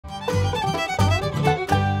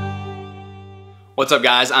What's up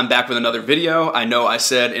guys, I'm back with another video. I know I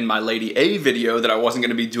said in my Lady A video that I wasn't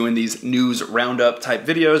going to be doing these news roundup type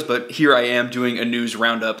videos, but here I am doing a news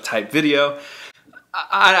roundup type video.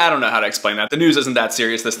 I don't know how to explain that. The news isn't that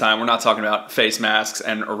serious this time. We're not talking about face masks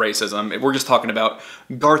and racism. We're just talking about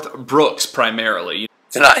Garth Brooks primarily.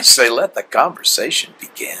 And I say let the conversation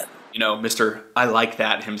begin. You know, Mr. I Like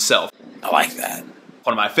That himself. I like that.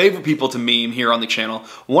 One of my favorite people to meme here on the channel,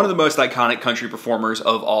 one of the most iconic country performers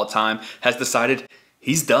of all time, has decided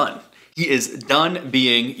he's done. He is done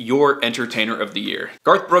being your entertainer of the year.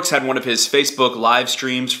 Garth Brooks had one of his Facebook live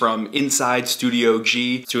streams from inside Studio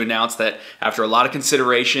G to announce that after a lot of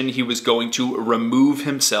consideration, he was going to remove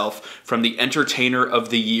himself from the entertainer of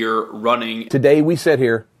the year running. Today we sit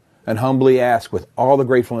here and humbly ask with all the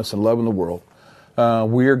gratefulness and love in the world,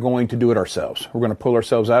 we're going to do it ourselves. We're going to pull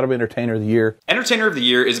ourselves out of Entertainer of the Year. Entertainer of the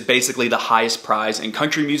Year is basically the highest prize in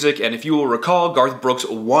country music, and if you will recall, Garth Brooks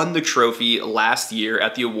won the trophy last year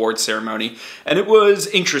at the awards ceremony, and it was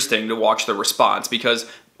interesting to watch the response because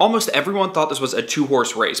almost everyone thought this was a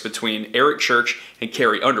two-horse race between Eric Church and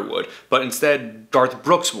Carrie Underwood, but instead Garth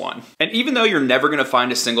Brooks won. And even though you're never going to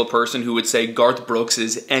find a single person who would say Garth Brooks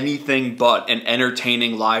is anything but an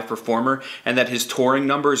entertaining live performer and that his touring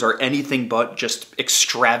numbers are anything but just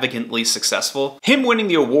extravagantly successful, him winning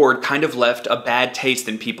the award kind of left a bad taste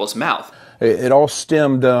in people's mouth. It all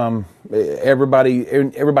stemmed, everybody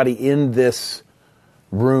in this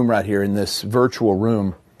room right here, in this virtual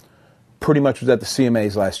room, pretty much was at the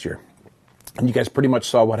CMAs last year. And you guys pretty much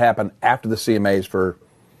saw what happened after the CMAs for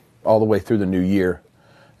all the way through the new year.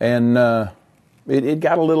 And it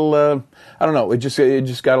got a little, I don't know, it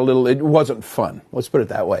just got a little, it wasn't fun. Let's put it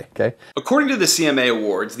that way, okay? According to the CMA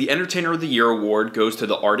Awards, the Entertainer of the Year award goes to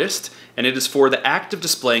the artist, and it is for the act of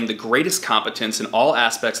displaying the greatest competence in all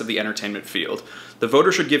aspects of the entertainment field. The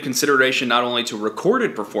voter should give consideration not only to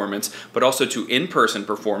recorded performance, but also to in-person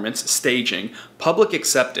performance, staging, public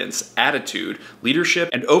acceptance, attitude, leadership,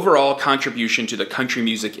 and overall contribution to the country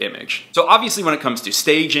music image. So obviously when it comes to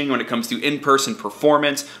staging, when it comes to in-person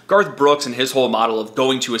performance, Garth Brooks and his whole model of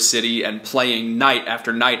going to a city and playing night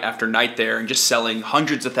after night after night there and just selling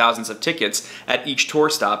hundreds of thousands of tickets at each tour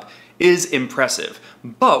stop is impressive.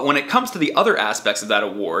 But when it comes to the other aspects of that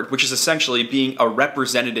award, which is essentially being a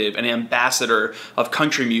representative, an ambassador of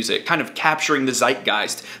country music, kind of capturing the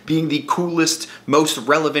zeitgeist, being the coolest, most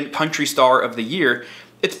relevant country star of the year,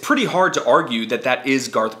 it's pretty hard to argue that that is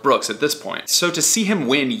Garth Brooks at this point. So to see him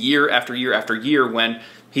win year after year after year when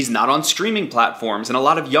he's not on streaming platforms, and a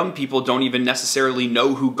lot of young people don't even necessarily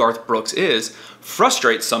know who Garth Brooks is,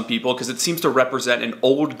 frustrates some people because it seems to represent an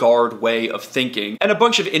old guard way of thinking. And a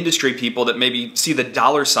bunch of industry people that maybe see the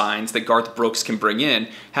dollar signs that Garth Brooks can bring in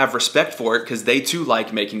have respect for it because they too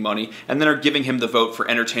like making money and then are giving him the vote for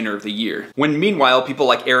Entertainer of the Year. When meanwhile, people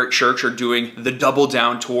like Eric Church are doing the Double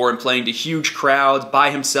Down tour and playing to huge crowds by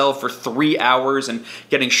himself for 3 hours and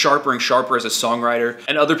getting sharper and sharper as a songwriter.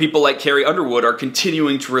 And other people like Carrie Underwood are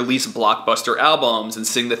continuing to release blockbuster albums and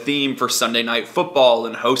sing the theme for Sunday Night Football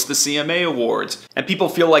and host the CMA Awards. And people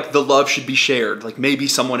feel like the love should be shared, like maybe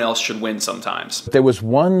someone else should win sometimes. There was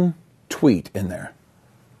one tweet in there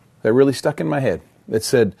that really stuck in my head that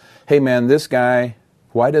said, hey man, this guy,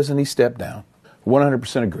 why doesn't he step down?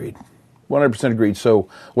 100% agreed. 100% agreed. So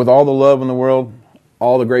with all the love in the world,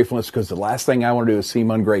 all the gratefulness, because the last thing I want to do is seem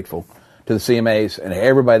ungrateful to the CMAs and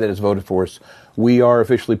everybody that has voted for us, we are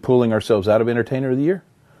officially pulling ourselves out of Entertainer of the Year.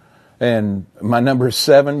 And my number is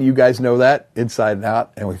 7. You guys know that inside and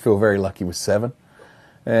out, and we feel very lucky with 7.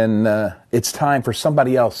 And it's time for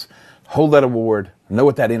somebody else. Hold that award. Know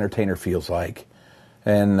what that entertainer feels like.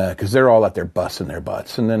 And because they're all out there busting their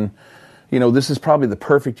butts. And then, you know, this is probably the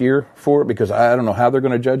perfect year for it because I don't know how they're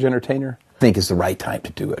going to judge entertainer. I think it's the right time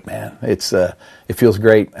to do it, man. It's it feels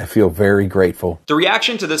great. I feel very grateful. The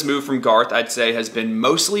reaction to this move from Garth, I'd say, has been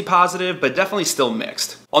mostly positive, but definitely still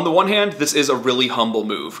mixed. On the one hand, this is a really humble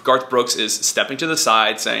move. Garth Brooks is stepping to the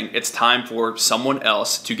side, saying it's time for someone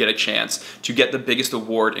else to get a chance to get the biggest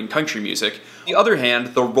award in country music. On the other hand,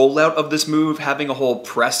 the rollout of this move, having a whole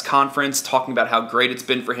press conference talking about how great it's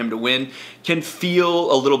been for him to win, can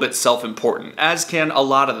feel a little bit self-important, as can a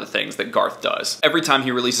lot of the things that Garth does. Every time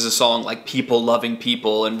he releases a song like People Loving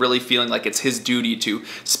People and really feeling like it's his duty to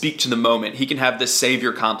speak to the moment, he can have this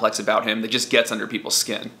savior complex about him that just gets under people's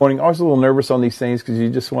skin. Morning, always a little nervous on these things because you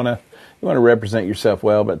just want to represent yourself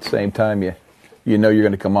well, but at the same time you know you're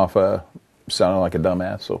going to come off sounding like a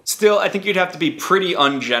dumbass. So still, I think you'd have to be pretty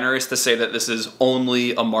ungenerous to say that this is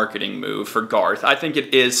only a marketing move for Garth. I think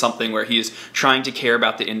it is something where he is trying to care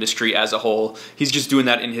about the industry as a whole. He's just doing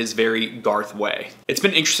that in his very Garth way. It's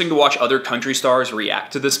been interesting to watch other country stars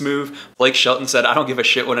react to this move. Blake Shelton said, "I don't give a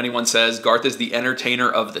shit what anyone says. Garth is the entertainer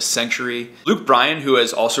of the century." Luke Bryan, who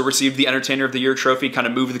has also received the Entertainer of the Year trophy, kind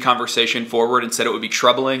of moved the conversation forward and said it would be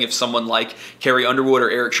troubling if someone like Carrie Underwood or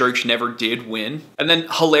Eric Church never did win. And then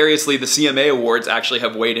hilariously, the CMA Awards actually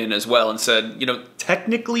have weighed in as well and said, you know,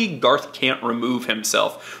 technically Garth can't remove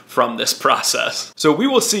himself from this process. So we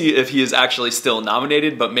will see if he is actually still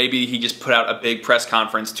nominated, but maybe he just put out a big press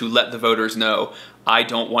conference to let the voters know, I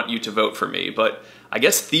don't want you to vote for me. But I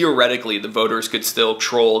guess theoretically the voters could still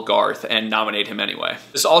troll Garth and nominate him anyway.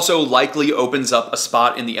 This also likely opens up a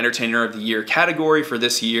spot in the Entertainer of the Year category for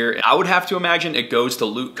this year. I would have to imagine it goes to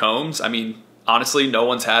Luke Combs. I mean, honestly, no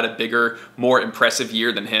one's had a bigger, more impressive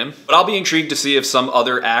year than him. But I'll be intrigued to see if some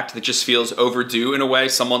other act that just feels overdue in a way,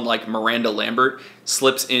 someone like Miranda Lambert,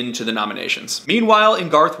 slips into the nominations. Meanwhile, in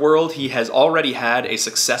Garth world, he has already had a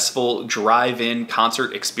successful drive-in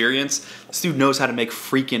concert experience. This dude knows how to make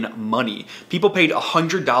freaking money. People paid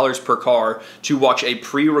 $100 per car to watch a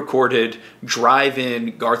pre-recorded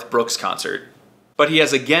drive-in Garth Brooks concert. But he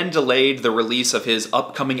has again delayed the release of his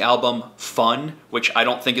upcoming album, Fun, which I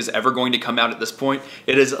don't think is ever going to come out at this point.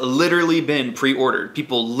 It has literally been pre-ordered.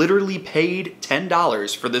 People literally paid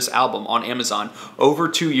 $10 for this album on Amazon over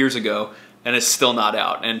 2 years ago, and it's still not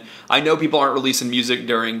out. And I know people aren't releasing music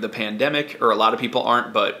during the pandemic, or a lot of people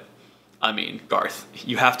aren't, but I mean, Garth,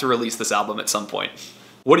 you have to release this album at some point.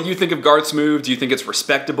 What do you think of Garth's move? Do you think it's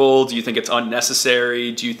respectable? Do you think it's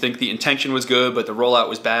unnecessary? Do you think the intention was good, but the rollout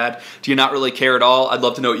was bad? Do you not really care at all? I'd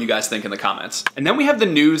love to know what you guys think in the comments. And then we have the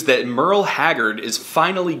news that Merle Haggard is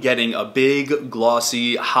finally getting a big,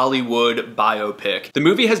 glossy Hollywood biopic. The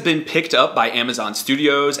movie has been picked up by Amazon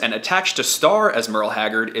Studios, and attached to star as Merle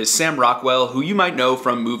Haggard is Sam Rockwell, who you might know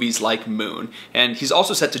from movies like Moon. And he's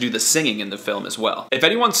also set to do the singing in the film as well. If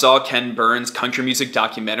anyone saw Ken Burns' country music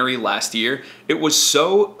documentary last year, it was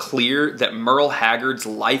so clear that Merle Haggard's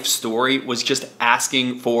life story was just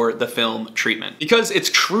asking for the film treatment. Because it's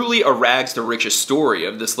truly a rags to riches story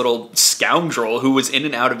of this little scoundrel who was in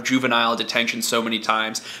and out of juvenile detention so many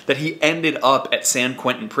times that he ended up at San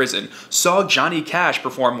Quentin prison, saw Johnny Cash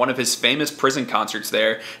perform one of his famous prison concerts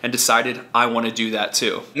there, and decided, I want to do that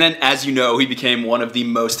too. And then, as you know, he became one of the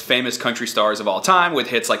most famous country stars of all time with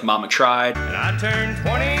hits like Mama Tried. And I turned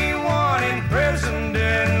 21 in prison,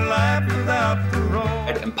 didn't laugh without the road.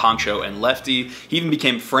 And Poncho and Lefty. He even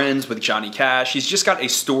became friends with Johnny Cash. He's just got a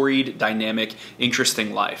storied, dynamic,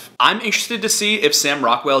 interesting life. I'm interested to see if Sam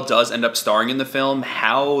Rockwell does end up starring in the film,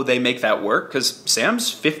 how they make that work, because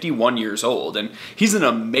Sam's 51 years old and he's an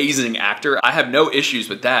amazing actor. I have no issues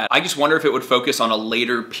with that. I just wonder if it would focus on a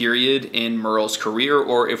later period in Merle's career,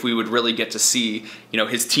 or if we would really get to see, you know,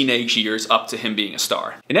 his teenage years up to him being a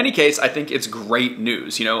star. In any case, I think it's great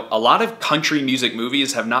news. You know, a lot of country music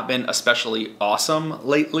movies have not been especially awesome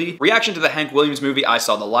lately. Reaction to the Hank Williams movie I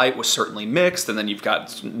Saw the Light was certainly mixed, and then you've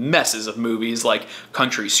got messes of movies like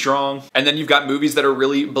Country Strong, and then you've got movies that are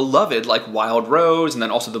really beloved like Wild Rose, and then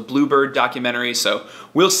also the Bluebird documentary, so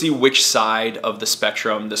we'll see which side of the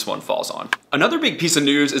spectrum this one falls on. Another big piece of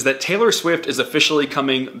news is that Taylor Swift is officially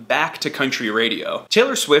coming back to country radio.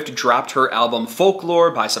 Taylor Swift dropped her album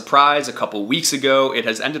Folklore by surprise a couple weeks ago. It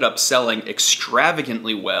has ended up selling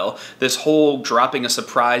extravagantly well. This whole dropping a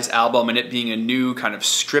surprise album and it being a new kind of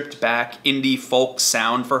stripped back indie folk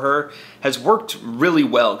sound for her has worked really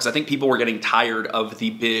well, because I think people were getting tired of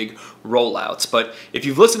the big rollouts. But if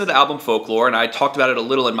you've listened to the album Folklore, and I talked about it a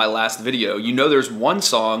little in my last video, you know there's one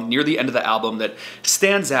song near the end of the album that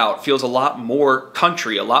stands out, feels a lot more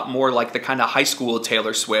country, a lot more like the kind of high school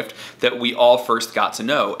Taylor Swift that we all first got to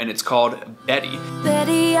know, and it's called Betty.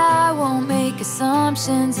 Betty, I won't make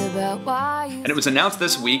assumptions about why you... And it was announced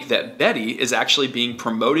this week that Betty is actually being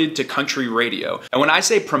promoted to country radio. And when I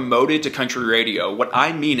say promoted to country radio, what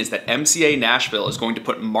I mean is that MCA Nashville is going to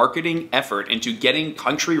put marketing effort into getting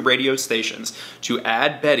country radio stations to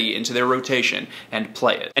add Betty into their rotation and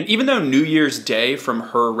play it. And even though New Year's Day from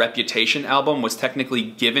her Reputation album was technically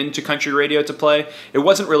given to country radio to play, it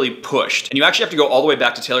wasn't really pushed. And you actually have to go all the way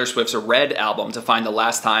back to Taylor Swift's Red album to find the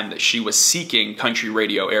last time that she was seeking country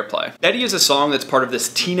radio airplay. Betty is a song that's part of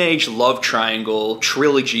this teenage love triangle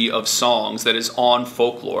trilogy of songs that is on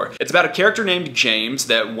Folklore. It's about a character named James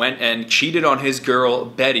that went and cheated on his girl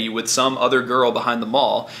Betty with some other girl behind the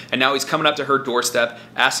mall, and now he's coming up to her doorstep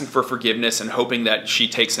asking for forgiveness and hoping that she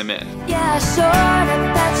takes him in. Yeah, sure,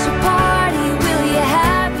 that's your party. Will you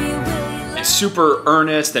have me? Will you... It's super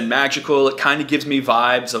earnest and magical. It kind of gives me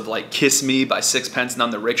vibes of like Kiss Me by Sixpence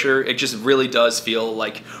None the Richer. It just really does feel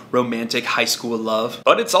like romantic high school love.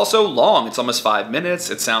 But it's also long. It's almost 5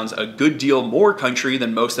 minutes. It sounds a good deal more country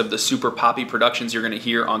than most of the super poppy productions you're gonna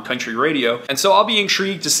hear on country radio. And so I'll be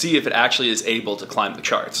intrigued to see if it actually is able to climb the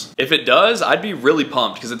charts. If it does, I'd be really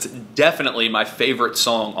pumped because it's definitely my favorite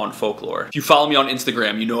song on Folklore. If you follow me on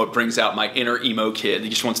Instagram, you know it brings out my inner emo kid that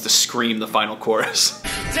just wants to scream the final chorus.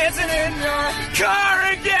 Dancing in your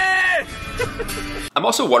car again! I'm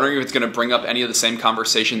also wondering if it's going to bring up any of the same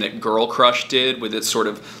conversation that Girl Crush did with its sort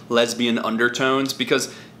of lesbian undertones,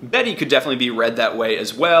 because Betty could definitely be read that way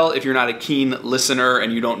as well if you're not a keen listener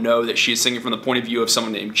and you don't know that she's singing from the point of view of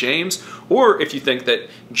someone named James, or if you think that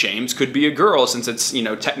James could be a girl since it's, you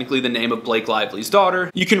know, technically the name of Blake Lively's daughter.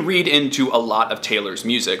 You can read into a lot of Taylor's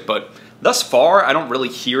music, but thus far, I don't really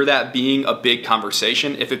hear that being a big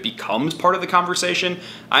conversation. If it becomes part of the conversation,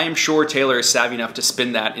 I am sure Taylor is savvy enough to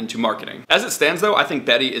spin that into marketing. As it stands though, I think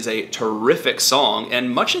Betty is a terrific song, and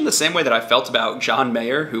much in the same way that I felt about John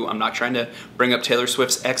Mayer, who I'm not trying to bring up Taylor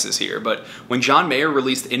Swift's exes here, but when John Mayer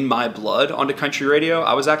released In My Blood onto country radio,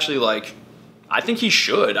 I was actually like, I think he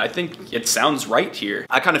should. I think it sounds right here.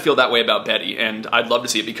 I kind of feel that way about Betty, and I'd love to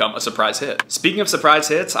see it become a surprise hit. Speaking of surprise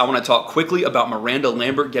hits, I want to talk quickly about Miranda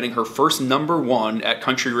Lambert getting her first #1 at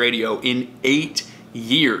country radio in 8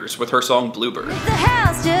 years with her song Bluebird. The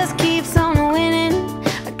house just keeps on winning.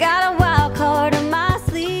 I got a wild card in my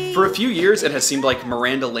sleeve. For a few years, it has seemed like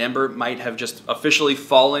Miranda Lambert might have just officially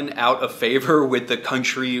fallen out of favor with the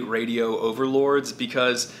country radio overlords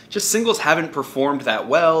because just singles haven't performed that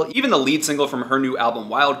well. Even the lead single from her new album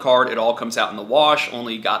Wildcard, It All Comes Out in the Wash,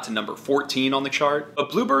 only got to number 14 on the chart.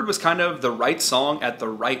 But Bluebird was kind of the right song at the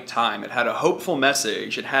right time. It had a hopeful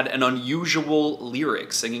message. It had an unusual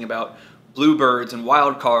lyric singing about bluebirds and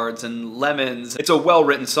wild cards and lemons. It's a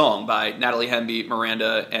well-written song by Natalie Hemby,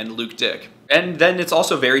 Miranda, and Luke Dick. And then it's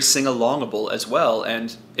also very sing-alongable as well,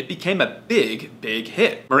 and it became a big, big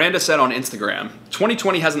hit. Miranda said on Instagram,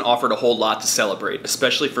 2020 hasn't offered a whole lot to celebrate,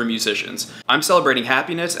 especially for musicians. I'm celebrating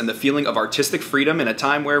happiness and the feeling of artistic freedom in a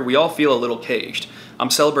time where we all feel a little caged. I'm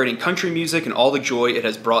celebrating country music and all the joy it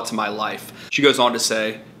has brought to my life. She goes on to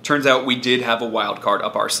say, turns out we did have a wild card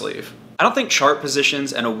up our sleeve. I don't think chart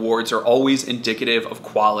positions and awards are always indicative of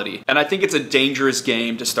quality. And I think it's a dangerous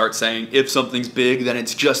game to start saying if something's big, then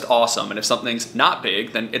it's just awesome. And if something's not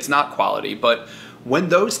big, then it's not quality. But when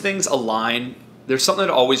those things align, there's something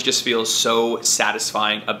that always just feels so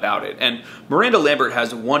satisfying about it. And Miranda Lambert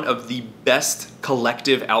has one of the best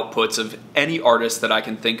collective outputs of any artist that I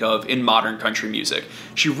can think of in modern country music.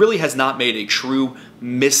 She really has not made a true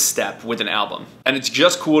misstep with an album. And it's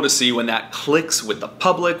just cool to see when that clicks with the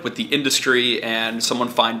public, with the industry, and someone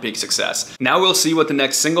find big success. Now we'll see what the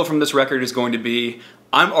next single from this record is going to be.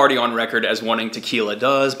 I'm already on record as wanting Tequila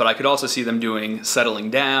Does, but I could also see them doing Settling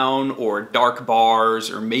Down, or Dark Bars,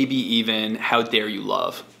 or maybe even How Dare You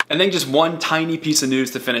Love. And then just one tiny piece of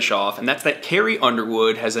news to finish off, and that's that Carrie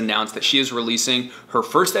Underwood has announced that she is releasing her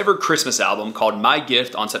first ever Christmas album called My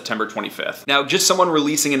Gift on September 25th. Now, just someone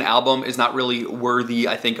releasing an album is not really worthy,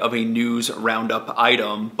 I think, of a news roundup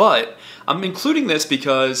item, but I'm including this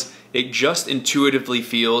because it just intuitively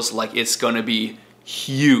feels like it's gonna be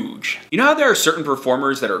huge. You know how there are certain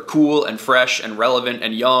performers that are cool and fresh and relevant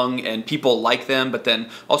and young and people like them, but then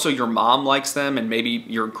also your mom likes them and maybe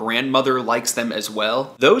your grandmother likes them as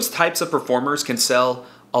well? Those types of performers can sell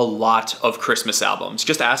a lot of Christmas albums.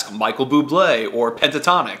 Just ask Michael Bublé or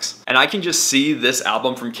Pentatonix. And I can just see this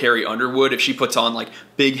album from Carrie Underwood if she puts on like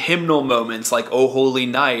big hymnal moments like Oh Holy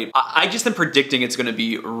Night. I just am predicting it's gonna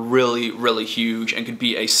be really, really huge and could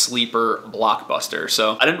be a sleeper blockbuster.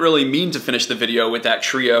 So I didn't really mean to finish the video with that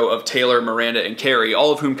trio of Taylor, Miranda, and Carrie,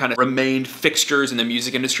 all of whom kind of remained fixtures in the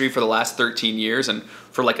music industry for the last 13 years, and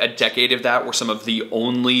for like a decade of that were some of the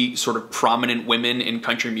only sort of prominent women in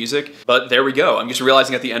country music. But there we go. I'm just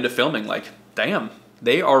realizing at the end of filming, like, damn,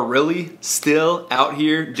 they are really still out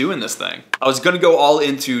here doing this thing. I was gonna go all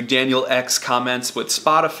into Daniel Ek's comments with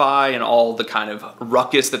Spotify and all the kind of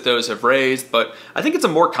ruckus that those have raised, but I think it's a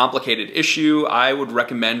more complicated issue. I would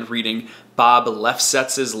recommend reading Bob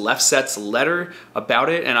Lefsetz's letter about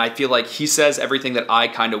it, and I feel like he says everything that I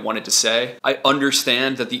kind of wanted to say. I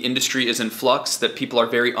understand that the industry is in flux, that people are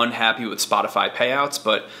very unhappy with Spotify payouts,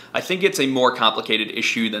 but I think it's a more complicated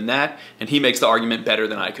issue than that, and he makes the argument better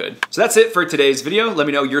than I could. So that's it for today's video. Let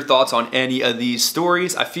me know your thoughts on any of these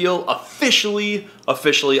stories. I feel officially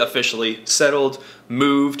settled,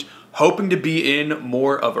 moved, hoping to be in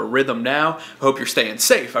more of a rhythm now. I hope you're staying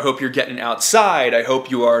safe. I hope you're getting outside. I hope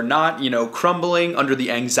you are not, crumbling under the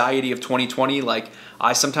anxiety of 2020 like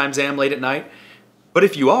I sometimes am late at night. But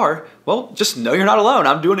if you are, well, just know you're not alone.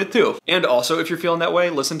 I'm doing it too. And also, if you're feeling that way,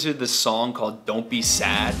 listen to this song called Don't Be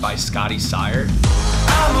Sad by Scotty Sire.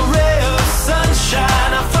 I'm a ray of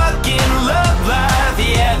sunshine, I fucking love life,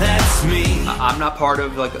 yeah, that's me. I'm not part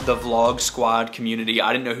of like the vlog squad community.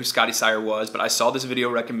 I didn't know who Scotty Sire was, but I saw this video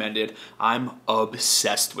recommended. I'm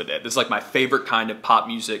obsessed with it. This is like my favorite kind of pop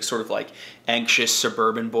music, sort of like anxious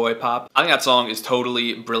suburban boy pop. I think that song is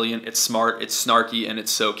totally brilliant. It's smart, it's snarky, and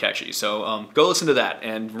it's so catchy. So go listen to that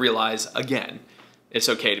and realize, again, it's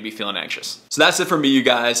okay to be feeling anxious. So that's it for me, you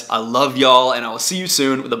guys. I love y'all, and I will see you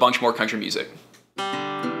soon with a bunch more country music.